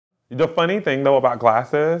The funny thing though about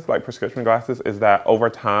glasses, like prescription glasses, is that over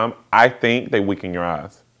time, I think they weaken your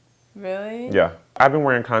eyes. Really? Yeah. I've been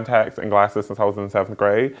wearing contacts and glasses since I was in 7th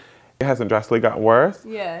grade. It hasn't drastically gotten worse,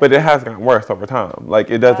 but it has gotten worse over time. Like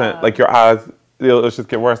it doesn't, like your eyes, it'll just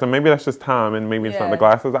get worse. And maybe that's just time and maybe it's not the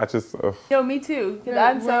glasses. I just, Yo, me too. Because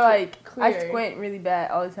I'm so like, clear. I squint really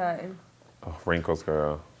bad all the time. Oh, wrinkles,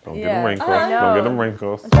 girl. Don't get them wrinkles. Don't get them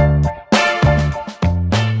wrinkles.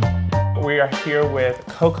 We are here with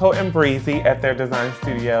Coco and Breezy at their design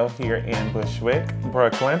studio here in Bushwick,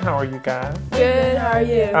 Brooklyn. How are you guys? Good, how are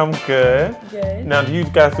you? I'm good. Good. Now, do you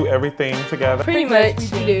guys do everything together? Pretty much,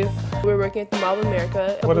 we do. We're working at the Mall of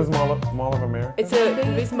America. What is Mall of America? It's the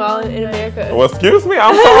biggest mall in America. Well, excuse me,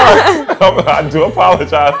 I'm sorry. I do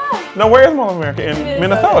apologize. No, where is Mall of America? In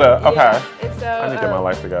Minnesota? Okay. Yeah. And so, I need to get my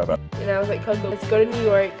life together. And I was like, Coco, let's go to New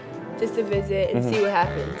York just to visit and see what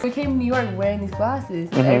happens. We came to New York wearing these glasses.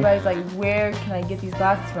 Everybody's like, where can I get these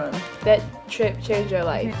glasses from? That trip changed our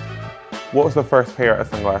life. What was the first pair of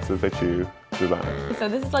sunglasses that you designed? So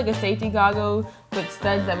this is like a safety goggle with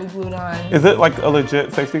studs that we glued on. Is it like a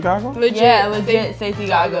legit safety goggle? Legit safety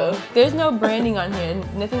goggle. There's no branding on here,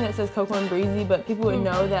 nothing that says Coco and Breezy, but people would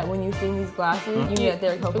know that when you see these glasses, you know that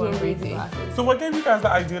they're Coco and Breezy glasses. So what gave you guys the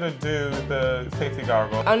idea to do the safety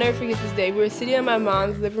goggle? I'll never forget this day. We were sitting on my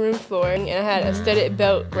mom's living room floor and I had a studded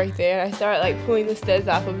belt right there. I started like pulling the studs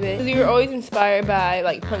off of it. We were always inspired by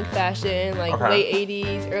like punk fashion, like late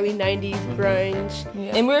 80s, early 90s grunge.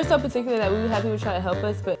 And we were so particular that we would have people try to help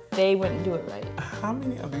us, but they wouldn't do it right. How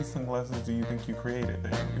many of these sunglasses do you think you created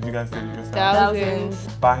then? If you guys did it yourself? Thousands.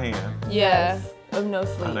 By hand? Yeah. Of no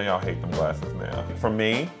sleep. I know y'all hate them glasses now. For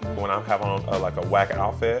me, when I'm having on like a whack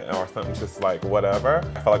outfit or something just like whatever,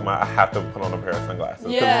 I feel like I have to put on a pair of sunglasses.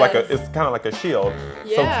 Because it's kind of like a shield.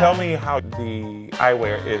 Yeah. So tell me how the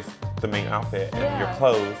eyewear is the main outfit and your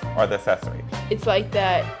clothes are the accessory. It's like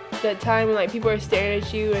that time when like people are staring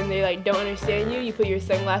at you and they like don't understand you. You put your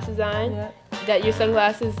sunglasses on. That your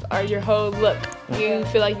sunglasses are your whole look. You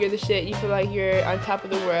feel like you're the shit. You feel like you're on top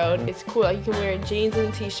of the world. It's cool. Like you can wear jeans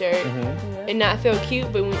and a t-shirt and not feel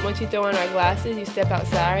cute, but once you throw on our glasses, you step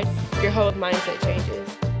outside, your whole mindset changes.